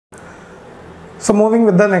So moving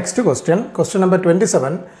with the next question, question number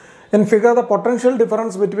 27. In figure the potential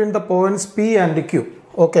difference between the points P and Q.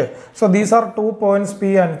 Okay, so these are 2 points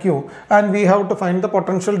P and Q and we have to find the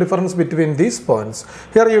potential difference between these points.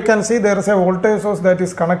 Here you can see there is a voltage source that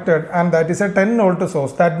is connected and that is a 10 volt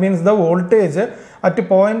source. That means the voltage at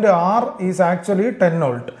point R is actually 10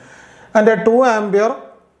 volt. And a 2 ampere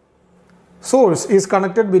source is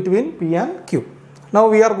connected between P and Q. Now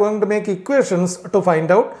we are going to make equations to find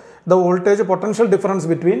out the voltage potential difference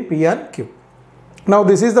between P and Q. Now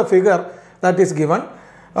this is the figure that is given.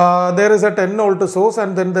 There is a 10 volt source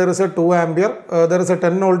and then there is a 2 ampere. There is a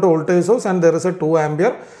 10 volt voltage source and there is a 2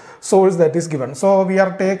 ampere source that is given. So we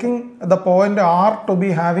are taking the point R to be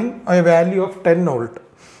having a value of 10 volt.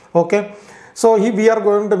 Okay. So we are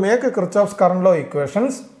going to make Kirchhoff's current law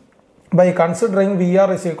equations by considering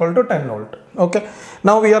VR is equal to 10 volt. Okay.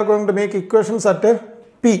 Now we are going to make equations at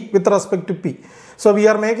P with respect to P. So we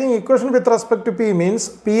are making equation with respect to P means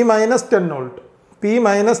P minus 10 volt. P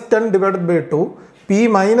minus 10 divided by 2. P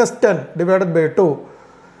minus 10 divided by 2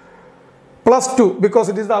 plus 2 because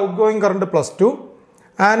it is the outgoing current plus 2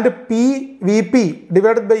 and P Vp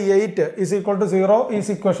divided by 8 is equal to 0 is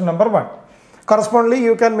equation number 1. Correspondingly,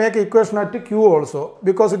 you can make equation at Q also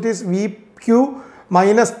because it is Vq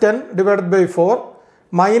minus 10 divided by 4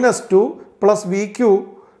 minus 2 plus Vq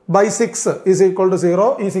by 6 is equal to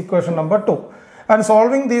 0 is equation number 2. And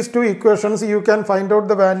solving these two equations, you can find out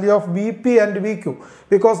the value of Vp and Vq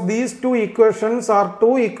because these two equations are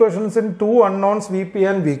two equations in two unknowns Vp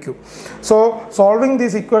and Vq. So solving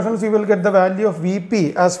these equations, you will get the value of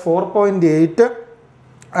Vp as 4.8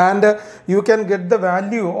 and you can get the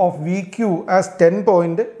value of Vq as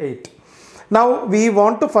 10.8. Now we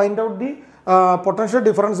want to find out the potential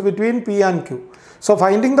difference between P and Q. So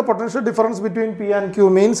finding the potential difference between P and Q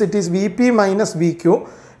means it is Vp minus Vq.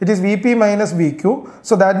 It is Vp minus Vq.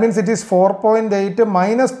 So that means it is 4.8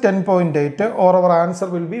 minus 10.8 or our answer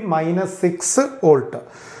will be minus 6 volt.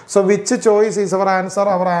 So which choice is our answer?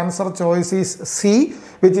 Our answer choice is C,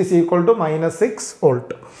 which is equal to minus 6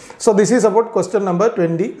 volt. So this is about question number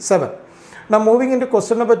 27. Now moving into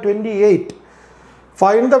question number 28.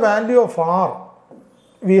 Find the value of R.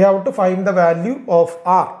 We have to find the value of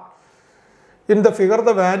R. In the figure,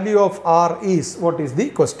 the value of R is, what is the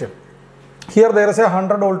question? Here there is a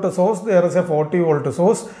 100 volt source, there is a 40 volt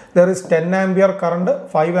source, there is 10 ampere current,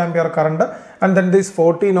 5 ampere current and then this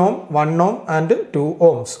 14 ohm, 1 ohm and 2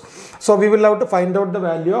 ohms. So we will have to find out the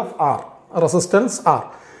value of R, resistance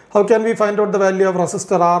R. How can we find out the value of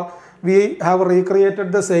resistor R? We have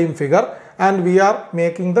recreated the same figure and we are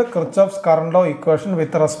making the Kirchhoff's current law equation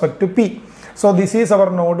with respect to P. So this is our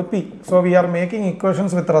node P. So we are making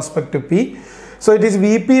equations with respect to P. So it is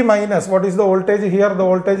Vp minus, what is the voltage here? The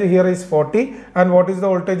voltage here is 40 and what is the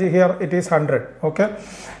voltage here? It is 100. Okay.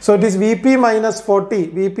 So it is Vp minus 40,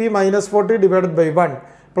 Vp minus 40 divided by 1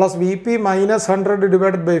 plus Vp minus 100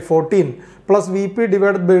 divided by 14 plus Vp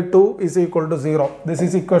divided by 2 is equal to 0. This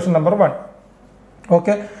is equation number 1.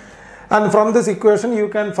 Okay. And from this equation you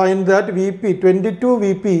can find that Vp, 22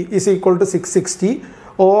 Vp is equal to 660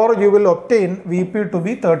 or you will obtain Vp to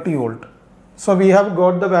be 30 volt. So we have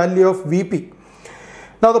got the value of Vp.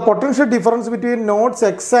 Now the potential difference between nodes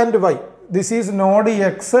X and Y. This is node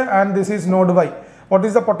X and this is node Y. What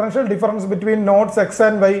is the potential difference between nodes X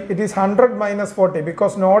and Y? It is 100 minus 40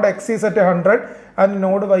 because node X is at 100 and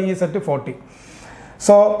node Y is at 40.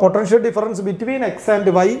 So potential difference between X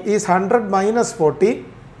and Y is 100 minus 40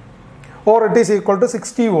 or it is equal to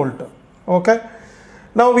 60 volt. Okay.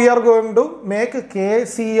 Now we are going to make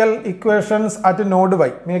KCL equations at node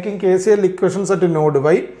Y. Making KCL equations at node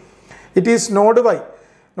Y. It is node Y.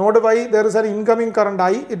 Node Y, there is an incoming current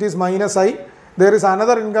I, it is minus I. There is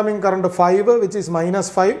another incoming current 5, which is minus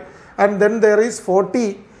 5. And then there is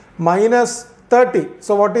 40 minus 30.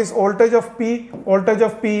 So what is voltage of P? Voltage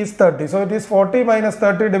of P is 30. So it is 40 minus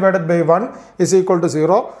 30 divided by 1 is equal to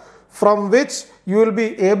 0. From which you will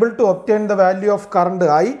be able to obtain the value of current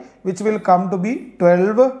I, which will come to be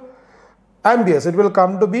 12 amperes. It will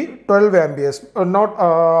come to be 12 amperes.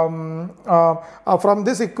 From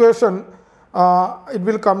this equation, it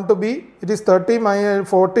will come to be, it is 40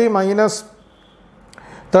 minus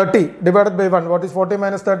 30 divided by 1. What is 40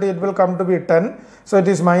 minus 30? It will come to be 10. So it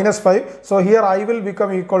is minus 5. So here I will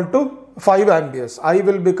become equal to 5 amperes. I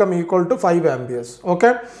will become equal to 5 amperes.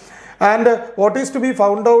 Okay. And what is to be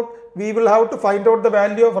found out? we will have to find out the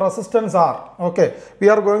value of resistance R. Okay, we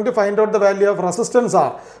are going to find out the value of resistance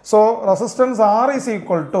R. So resistance R is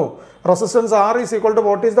equal to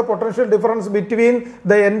what is the potential difference between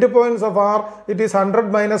the end points of R? It is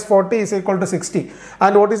 100 minus 40 is equal to 60.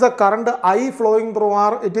 And what is the current I flowing through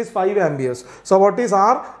R? It is 5 amperes. So what is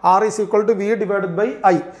R? R is equal to V divided by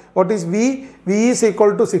I. What is V? V is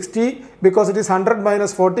equal to 60 because it is 100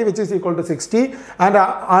 minus 40, which is equal to 60, and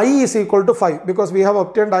I is equal to 5 because we have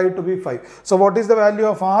obtained I to be 5. So what is the value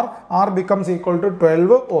of R? R becomes equal to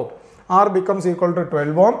 12 ohm. R becomes equal to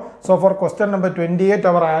 12 ohm. So for question number 28,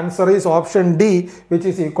 our answer is option D, which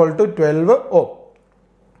is equal to 12 ohm.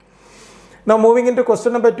 Now moving into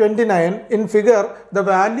question number 29, in figure, the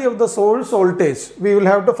value of the source voltage, we will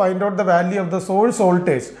have to find out the value of the source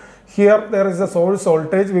voltage. Here there is a source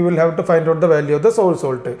voltage, we will have to find out the value of the source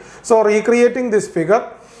voltage. So recreating this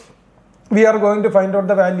figure, we are going to find out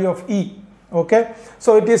the value of E. Okay,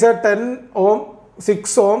 so it is a 10 ohm,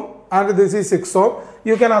 6 ohm, and this is 6 ohm.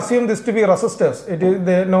 You can assume this to be resistors. It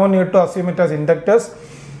is no need to assume it as inductors.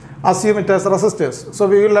 Assume it as resistors. So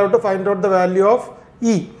we will have to find out the value of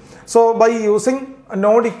E. So by using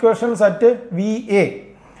node equations at VA,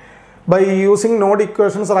 writing node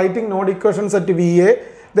equations at VA,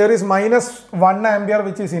 there is minus 1 ampere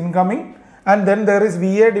which is incoming, and then there is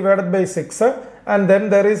VA divided by 6, and then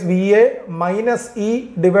there is VA minus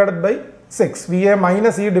E divided by 6. VA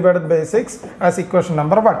minus E divided by 6 as equation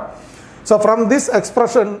number 1. So from this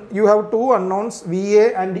expression, you have two unknowns,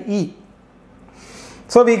 VA and E.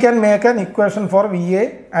 So we can make an equation for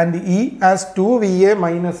VA and E as 2VA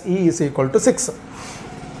minus E is equal to 6.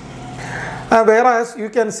 Whereas you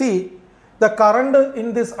can see the current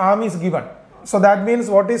in this arm is given. So that means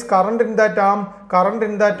what is current in that arm? Current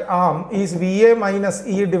in that arm is VA minus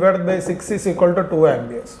E divided by 6 is equal to 2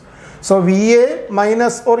 amperes. So VA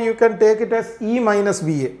minus, or you can take it as E minus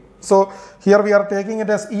VA. So here we are taking it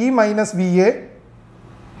as E minus VA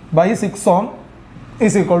by 6 ohm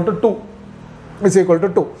is equal to 2.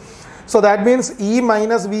 So that means E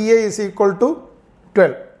minus VA is equal to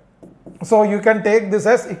 12. So you can take this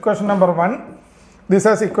as equation number 1, this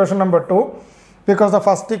as equation number 2, because the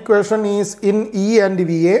first equation is in E and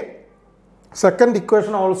VA, second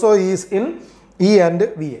equation also is in E and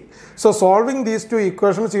VA. So solving these two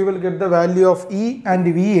equations, you will get the value of E and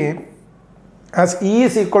VA as E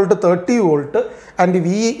is equal to 30 volt and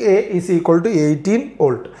VA is equal to 18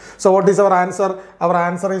 volt. So what is our answer? Our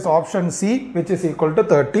answer is option C, which is equal to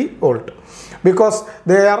 30 volt, because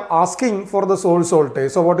they are asking for the source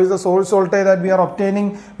voltage. So what is the source voltage that we are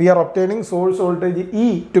obtaining? We are obtaining source voltage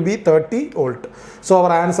E to be 30 volt. So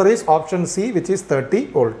our answer is option C, which is 30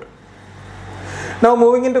 volt. Now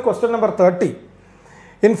moving into question number 30.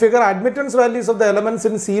 In figure, admittance values of the elements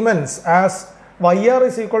in Siemens as YR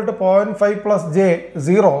is equal to 0.5 plus J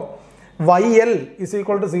 0, YL is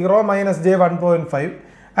equal to 0 minus J 1.5,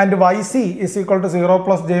 and YC is equal to 0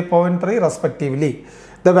 plus J 0.3 respectively.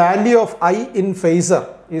 The value of I in phasor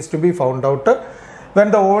is to be found out when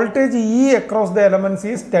the voltage E across the elements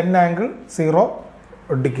is 10 angle 0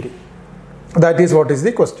 degree. That is what is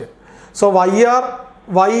the question. So YR,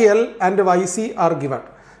 YL and YC are given.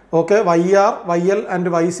 Okay, YR, YL and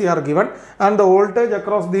YC are given, and the voltage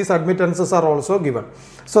across these admittances are also given.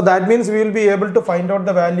 So that means we will be able to find out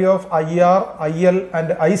the value of IR, IL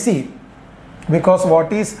and IC, because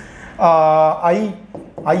what is I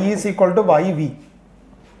is equal to YV.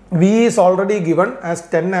 V is already given as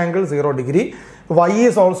 10 angle 0 degree. Y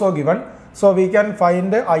is also given. So we can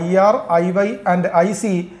find IR, IY and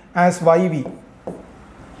IC as YV.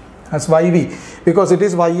 As YV, because it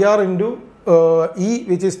is YR into E,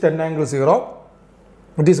 which is 10 angle 0.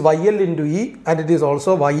 It is YL into E, and it is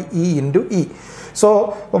also YE into E.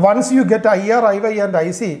 So once you get IR, IY and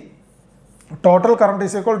IC, total current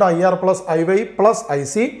is equal to IR plus IY plus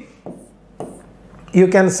IC. You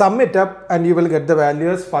can sum it up and you will get the value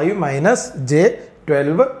as 5 minus J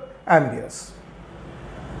 12 amperes.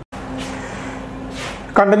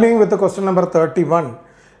 Continuing with the question number 31.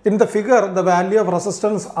 In the figure, the value of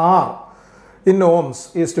resistance R in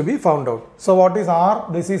ohms is to be found out. So what is R?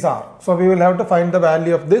 This is R. So we will have to find the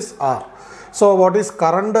value of this R. So what is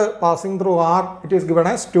current passing through R? It is given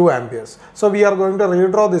as 2 amperes. So we are going to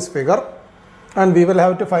redraw this figure and we will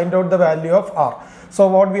have to find out the value of R. So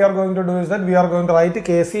what we are going to do is that we are going to write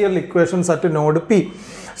KCL equations at node P.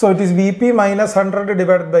 So it is Vp minus 100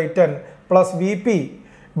 divided by 10 plus Vp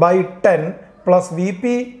by 10 plus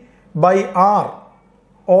Vp by R.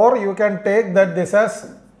 Or you can take that this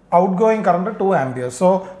as outgoing current 2 amperes.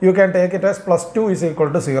 So you can take it as plus 2 is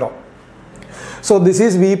equal to 0. So this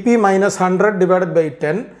is Vp minus 100 divided by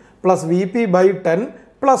 10 plus Vp by 10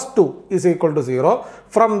 plus 2 is equal to 0.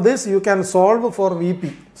 From this you can solve for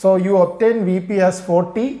Vp. So you obtain Vp as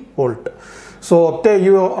 40 volt. So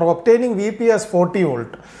you are obtaining Vp as 40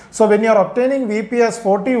 volt. So when you are obtaining Vp as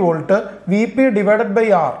 40 volt, Vp divided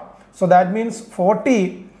by R. So that means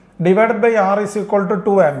 40 divided by R is equal to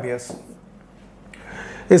 2 amperes.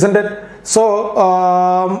 Isn't it? So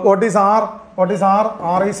what is R? What is R?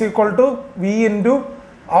 R is equal to V into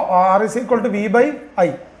R is equal to V by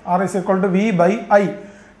I. R is equal to V by I.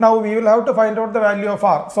 Now we will have to find out the value of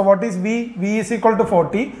R. So what is V? V is equal to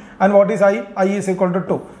 40, and what is I? I is equal to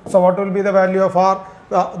 2. So what will be the value of R?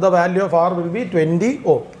 The value of R will be 20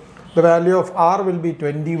 ohm. The value of R will be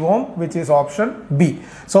 20 ohm, which is option B.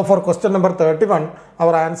 So for question number 31,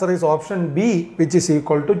 our answer is option B, which is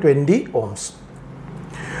equal to 20 ohms.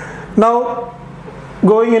 Now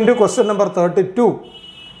going into question number 32,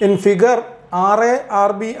 in figure RA,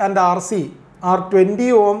 RB and RC are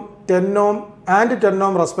 20 ohm, 10 ohm and 10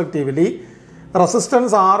 ohm respectively.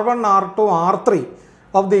 Resistance R1, R2, R3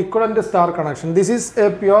 of the equivalent star connection. This is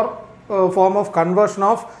a pure form of conversion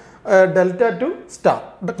of delta to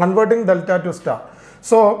star, converting delta to star.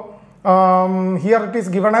 So here it is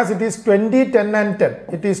given as it is 20, 10 and 10.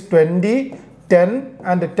 It is 20, 10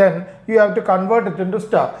 and 10. You have to convert it into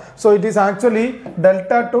star. So it is actually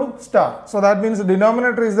delta to star. So that means the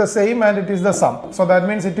denominator is the same and it is the sum. So that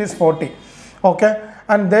means it is 40. Okay.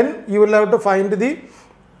 And then you will have to find the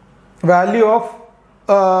value of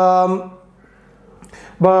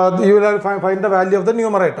you will have to find the value of the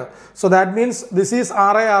numerator. So that means this is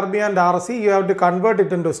RA, RB and RC. You have to convert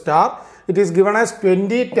it into star. It is given as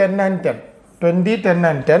 20, 10 and 10. 20, 10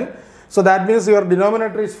 and 10. So that means your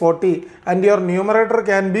denominator is 40 and your numerator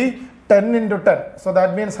can be 10 into 10. So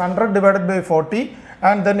that means 100 divided by 40,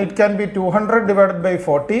 and then it can be 200 divided by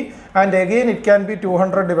 40, and again it can be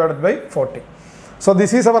 200 divided by 40. So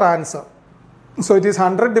this is our answer. So it is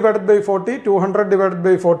 100 divided by 40, 200 divided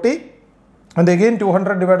by 40, and again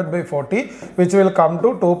 200 divided by 40, which will come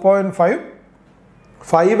to 2.5,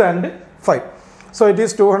 5 and 5. So it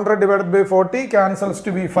is 200 divided by 40 cancels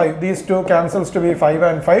to be 5. These two cancels to be 5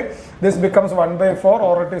 and 5. This becomes 1 by 4,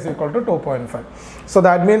 or it is equal to 2.5. So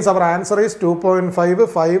that means our answer is 2.5,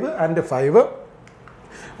 5 and 5.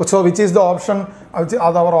 So which is the option?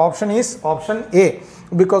 Our option is option A,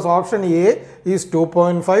 because option A is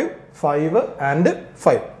 2.5, 5 and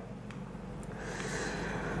 5.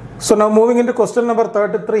 So now moving into question number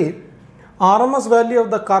 33, RMS value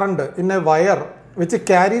of the current in a wire which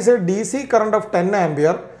carries a DC current of 10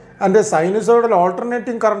 ampere and a sinusoidal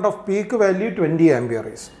alternating current of peak value 20 ampere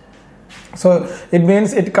is. So it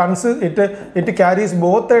means it carries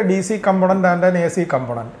both a DC component and an AC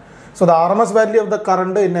component. So the RMS value of the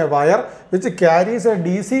current in a wire which carries a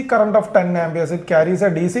DC current of 10 amperes, it carries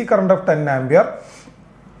a DC current of 10 ampere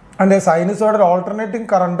and a sinusoidal alternating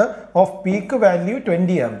current of peak value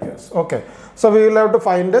 20 amperes. Okay. So we will have to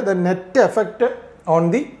find the net effect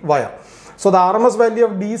on the wire. So the RMS value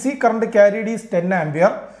of DC current carried is 10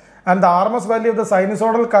 ampere and the RMS value of the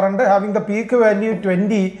sinusoidal current having the peak value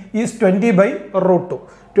 20 is 20 by root 2.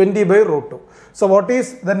 20 by root 2. So what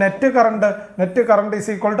is the net current? Net current is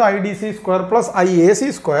equal to IDC square plus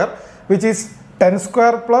IAC square, which is 10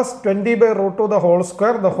 square plus 20 by root 2 the whole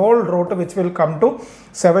square, the whole root, which will come to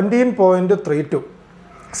 17.32.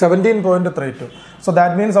 17.32. So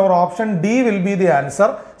that means our option D will be the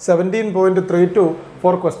answer, 17.32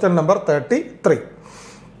 for question number 33.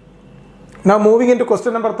 Now moving into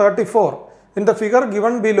question number 34. In the figure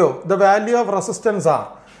given below, the value of resistance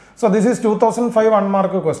R. So this is 2005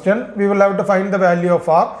 1-mark question. We will have to find the value of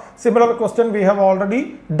R. Similar question we have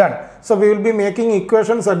already done. So we will be making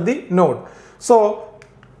equations at the node. So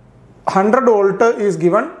 100 volt is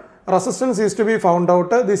given. Resistance is to be found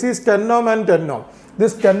out. This is 10 ohm and 10 ohm.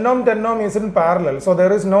 This 10 ohm is in parallel. So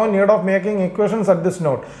there is no need of making equations at this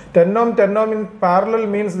node. 10 ohm in parallel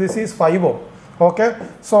means this is 5 ohm. Okay.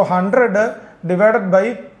 So 100 divided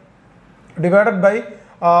by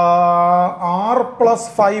R plus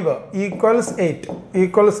 5 equals 8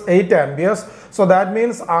 amperes. So that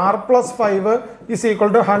means R plus 5 is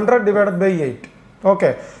equal to 100 divided by 8.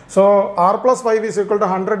 Okay. So R plus 5 is equal to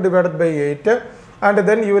 100 divided by 8. And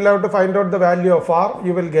then you will have to find out the value of R.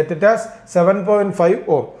 You will get it as 7.5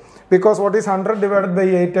 ohm. Because what is 100 divided by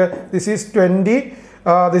 8? This is 20.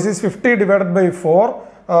 This is 50 divided by 4.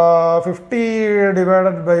 50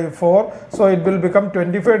 divided by 4. So it will become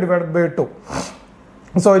 25 divided by 2.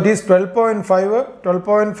 So it is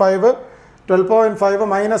 12.5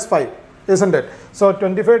 minus 5. Isn't it? So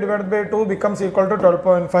 25 divided by 2 becomes equal to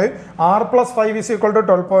 12.5. R plus 5 is equal to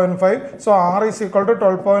 12.5. So R is equal to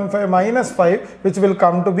 12.5 minus 5, which will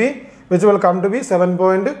come to be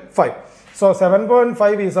 7.5. So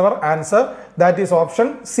 7.5 is our answer. That is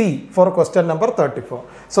option C for question number 34.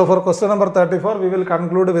 So for question number 34, we will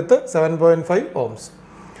conclude with 7.5 ohms.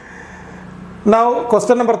 Now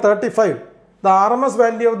question number 35. The RMS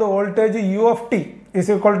value of the voltage U of t is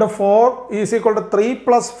equal to 3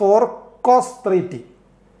 plus 4 cos 3t.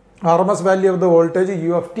 RMS value of the voltage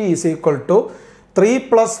U of t is equal to 3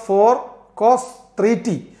 plus 4 cos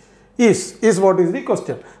 3t is what is the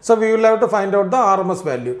question. So we will have to find out the RMS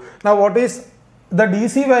value. Now what is the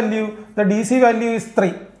DC value? The DC value is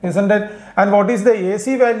 3, isn't it? And what is the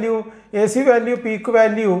AC value? AC value, peak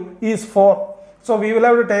value is 4. So we will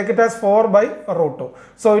have to take it as 4 by root 2.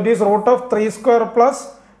 So it is root of 3 square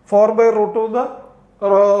plus 4 by root 2 the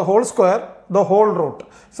whole square, the whole root.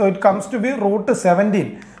 So it comes to be root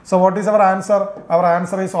 17. So what is our answer? Our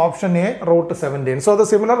answer is option A, root 17. So the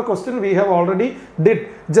similar question we have already did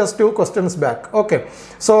just 2 questions back. Okay.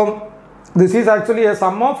 So this is actually a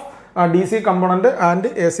sum of DC component and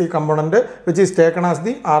AC component which is taken as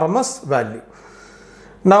the RMS value.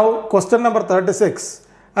 Now question number 36.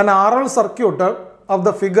 An RL circuit of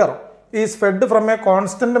the figure is fed from a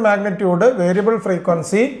constant magnitude variable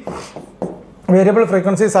frequency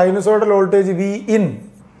sinusoidal voltage V in.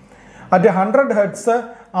 At 100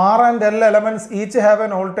 Hz, R and L elements each have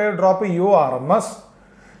an voltage drop U RMS.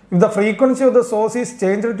 If the frequency of the source is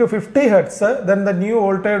changed to 50 Hz, then the new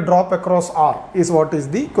voltage drop across R is what is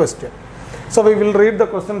the question. So we will read the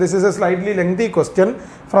question. This is a slightly lengthy question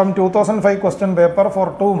from 2005 question paper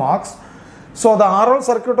for 2 marks. So the RL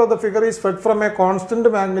circuit of the figure is fed from a constant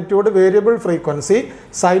magnitude variable frequency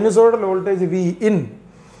sinusoidal voltage V in.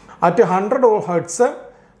 At 100 Hz,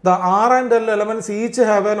 the R and L elements each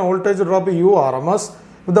have an voltage drop U RMS.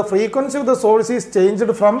 If the frequency of the source is changed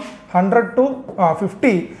from 100 to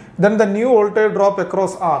 50, then the new voltage drop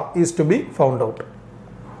across R is to be found out.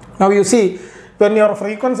 Now you see, when your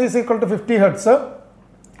frequency is equal to 50 Hz,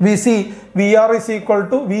 we see VR is equal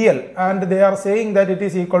to VL and they are saying that it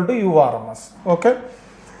is equal to U RMS. Okay.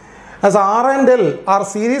 As R and L are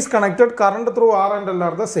series connected, current through R and L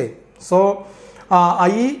are the same. So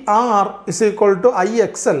IR is equal to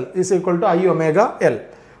IXL is equal to I omega L,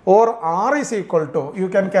 or R is equal to, you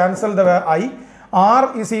can cancel the I,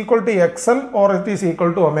 R is equal to XL or it is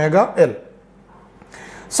equal to omega L.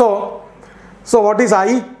 So what is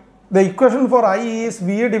I? The equation for I is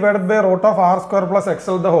V divided by root of R square plus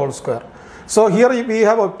XL the whole square. So here we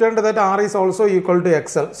have obtained that R is also equal to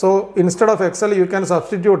XL. So instead of XL you can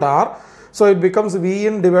substitute R. So it becomes V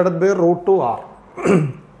in divided by root 2 R.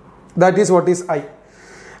 That is what is I.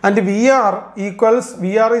 And VR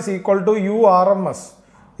is equal to U RMS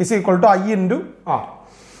is equal to I into R.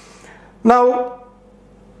 Now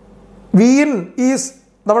V in is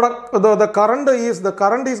the current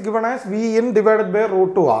is given as V in divided by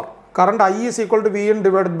root 2 R. Current I is equal to V in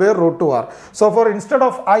divided by root 2 R. So for instead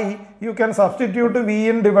of I, you can substitute V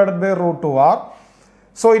in divided by root 2 R.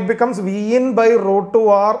 So it becomes V in by root 2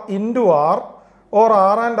 R into R, or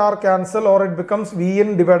R and R cancel, or it becomes V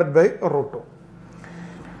in divided by root 2.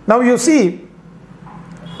 Now you see,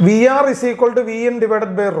 VR is equal to V in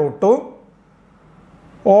divided by root 2,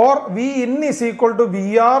 or V in is equal to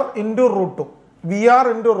VR into root 2.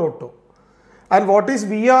 VR into root 2. And what is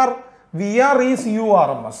VR? VR is U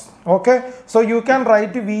RMS. Okay. So you can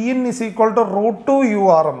write V in is equal to root 2 U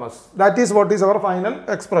RMS. That is what is our final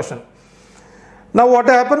expression. Now what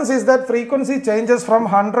happens is that frequency changes from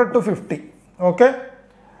 100 to 50. Okay.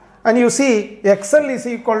 And you see XL is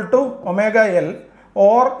equal to omega L,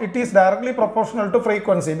 or it is directly proportional to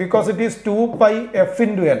frequency because it is 2 pi F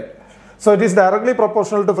into L. So it is directly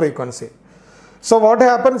proportional to frequency. So what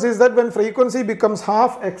happens is that when frequency becomes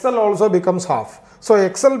half, XL also becomes half. So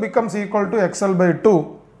XL becomes equal to XL by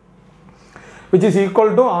 2, which is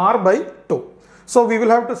equal to R by 2. So we will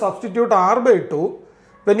have to substitute R by 2.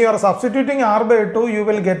 When you are substituting R by 2, you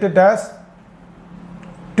will get it as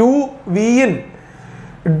 2 V in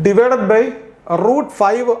divided by root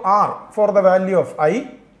 5 R for the value of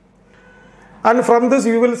I. And from this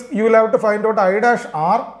you will have to find out I dash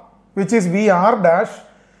R, which is VR dash.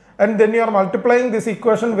 And then you are multiplying this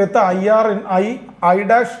equation with the IR in I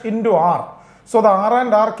dash into R. So the R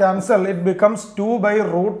and R cancel, it becomes 2 by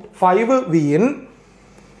root 5 V in.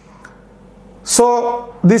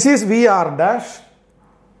 So this is VR dash.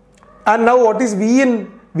 And now what is V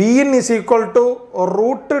in? V in is equal to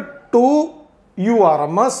root 2 U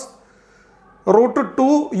RMS. Root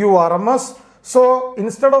 2 U RMS. So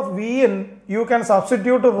instead of V in, you can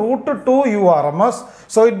substitute root 2 U RMS.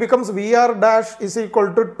 So it becomes VR dash is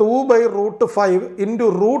equal to 2 by root 5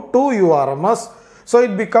 into root 2 U RMS. So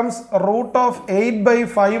it becomes root of 8 by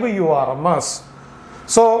 5 U RMS.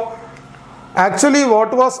 So actually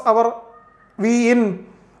what was our in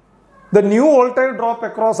the new voltage drop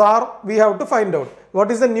across R, we have to find out.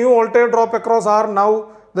 What is the new voltage drop across R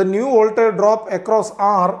now? The new voltage drop across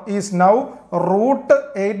R is now root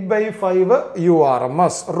 8 by 5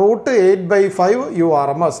 URMS. Root 8 by 5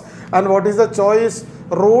 URMS. And what is the choice?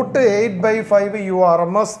 Root 8 by 5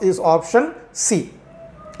 URMS is option C.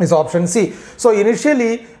 So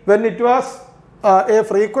initially, when it was a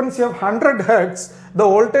frequency of 100 Hertz, the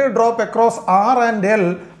voltage drop across R and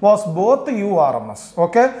L was both URMS.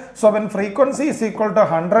 Okay. So when frequency is equal to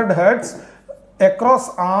 100 Hertz,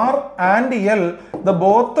 across R and L,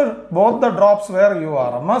 both the drops were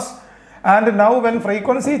URMS. And now when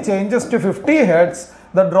frequency changes to 50 Hertz,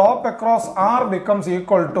 the drop across R becomes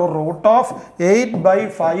equal to root of 8 by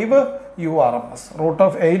 5 URMS. Root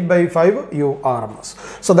of 8 by 5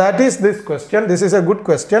 URMS. So that is this question. This is a good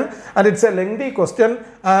question and it's a lengthy question,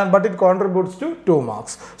 but it contributes to 2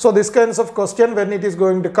 marks. So this kinds of question, when it is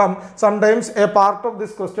going to come, sometimes a part of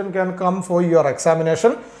this question can come for your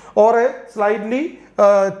examination, or a slightly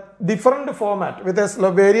different format with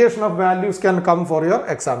a variation of values can come for your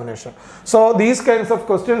examination. So these kinds of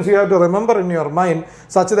questions you have to remember in your mind,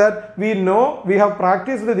 such that we know we have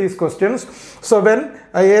practiced these questions. So when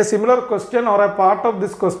a similar question or a part of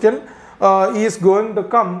this question is going to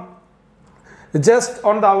come, just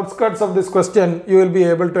on the outskirts of this question, you will be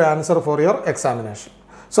able to answer for your examination.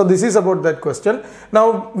 So this is about that question.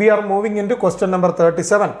 Now we are moving into question number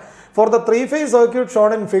 37. For the three-phase circuit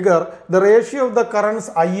shown in figure, the ratio of the currents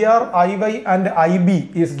IR, IY and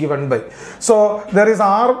IB is given by. So there is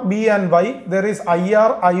R, B and Y. There is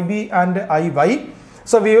IR, IB and IY.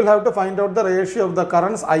 So we will have to find out the ratio of the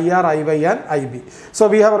currents IR, IY and IB. So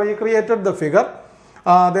we have recreated the figure.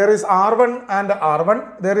 There is R1 and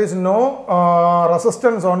R1. There is no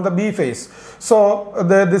resistance on the B phase. So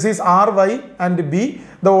this is RY and B.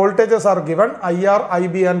 The voltages are given. IR,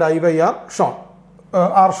 IB and IY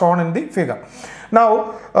are shown in the figure.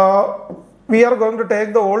 Now we are going to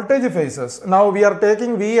take the voltage phases. Now we are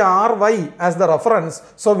taking VRY as the reference.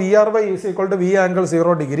 So VRY is equal to V angle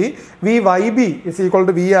 0 degree. VYB is equal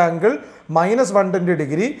to V angle minus 120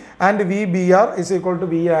 degree, and VBR is equal to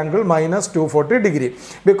V angle minus 240 degree.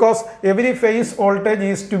 Because every phase voltage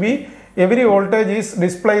is every voltage is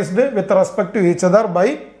displaced with respect to each other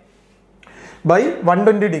by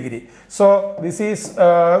 120 degree. So this is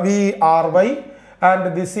VRY,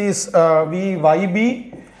 and this is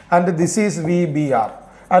VYB, and this is VBR.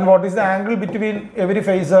 And what is the angle between every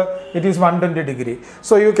phasor? It is 120 degree.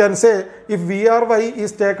 So you can say, if VRY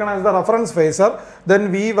is taken as the reference phasor,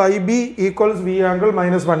 then VYB equals V angle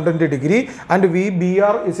minus 120 degree, and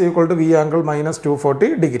VBR is equal to V angle minus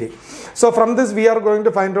 240 degree. So from this we are going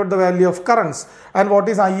to find out the value of currents. And what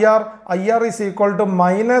is IR? IR is equal to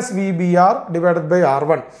minus VBR divided by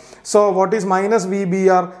R1. So what is minus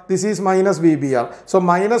VBR? This is minus VBR. So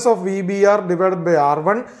minus of VBR divided by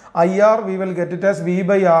R1. IR, we will get it as V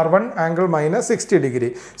by R1 angle minus 60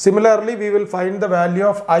 degree. Similarly, we will find the value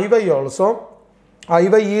of IY also.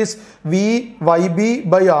 IY is VYB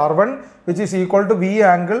by R1, which is equal to V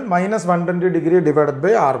angle minus 120 degree divided by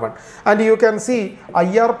R1. And you can see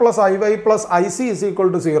IR plus IY plus IC is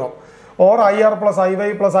equal to 0, or IR plus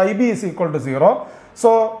IY plus IB is equal to 0.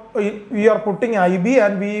 So we are putting IB,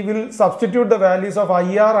 and we will substitute the values of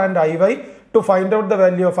IR and IY to find out the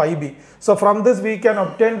value of IB. So from this we can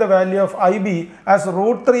obtain the value of IB as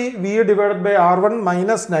root 3 V divided by R1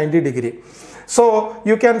 minus 90 degree. So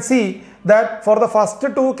you can see that for the first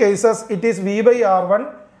two cases it is V by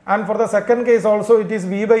R1, and for the second case also it is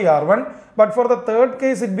V by R1, but for the third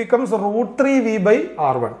case it becomes root 3 V by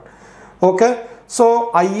R1. Okay.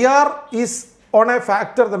 So IR is on a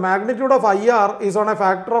factor, the magnitude of IR is on a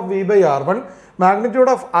factor of V by R1, magnitude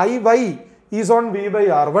of IY is on V by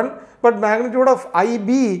R1, but magnitude of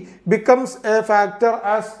IB becomes a factor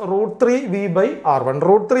as root 3 V by R1,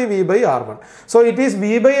 root 3 V by R1. So it is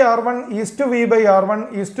V by R1 is to V by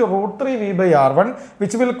R1 is to root 3 V by R1,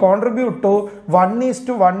 which will contribute to 1 is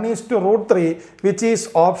to 1 is to root 3, which is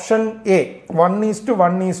option A, 1 is to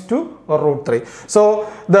 1 is to root 3.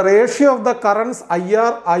 So the ratio of the currents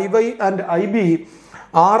IR, IY and IB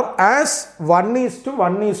are as 1 is to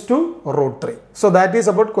 1 is to root 3. So that is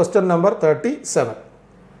about question number 37.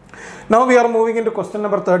 Now we are moving into question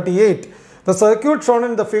number 38. The circuit shown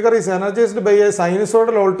in the figure is energized by a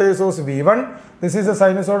sinusoidal voltage source V1. This is a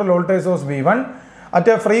sinusoidal voltage source V1 at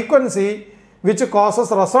a frequency which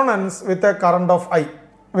causes resonance with a current of I.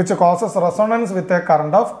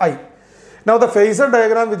 Now the phasor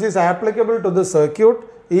diagram which is applicable to the circuit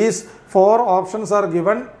is 4 options are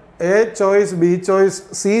given: A choice, B choice,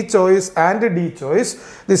 C choice and D choice.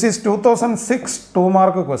 This is 2006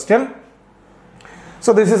 2-mark question.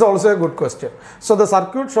 So this is also a good question. So the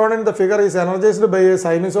circuit shown in the figure is energized by a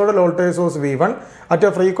sinusoidal voltage source V1 at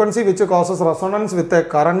a frequency which causes resonance with a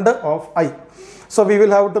current of I. So we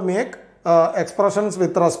will have to make expressions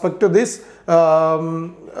with respect to this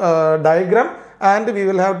diagram, and we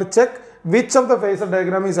will have to check which of the phasor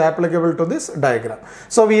diagram is applicable to this diagram.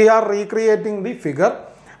 So we are recreating the figure,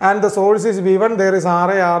 and the source is V1, there is Ra,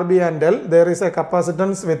 Rb and L, there is a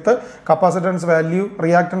capacitance with the capacitance value,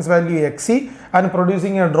 reactance value Xc, and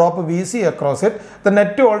producing a drop Vc across it. The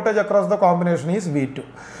net voltage across the combination is V2.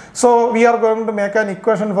 So we are going to make an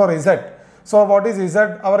equation for Z. So what is Z?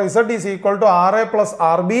 Our Z is equal to Ra plus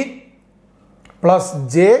Rb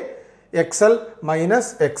plus J XL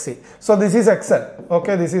minus XC. So this is XL.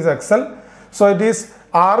 Okay, this is XL. So it is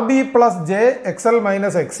RB plus J XL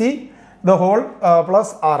minus XC the whole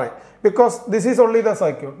plus RA, because this is only the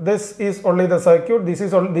circuit. This is only the circuit. This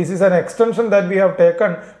is an extension that we have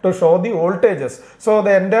taken to show the voltages. So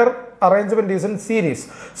the entire arrangement is in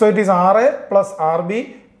series. So it is RA plus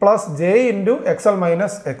RB plus J into XL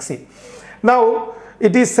minus XC. Now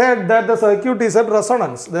it is said that the circuit is at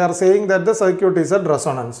resonance. They are saying that the circuit is at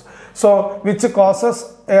resonance. So which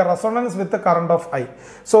causes a resonance with the current of I.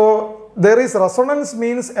 So there is resonance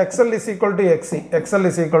means XL is equal to XC, XL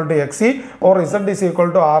is equal to XC, or Z is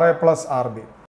equal to RA plus RB.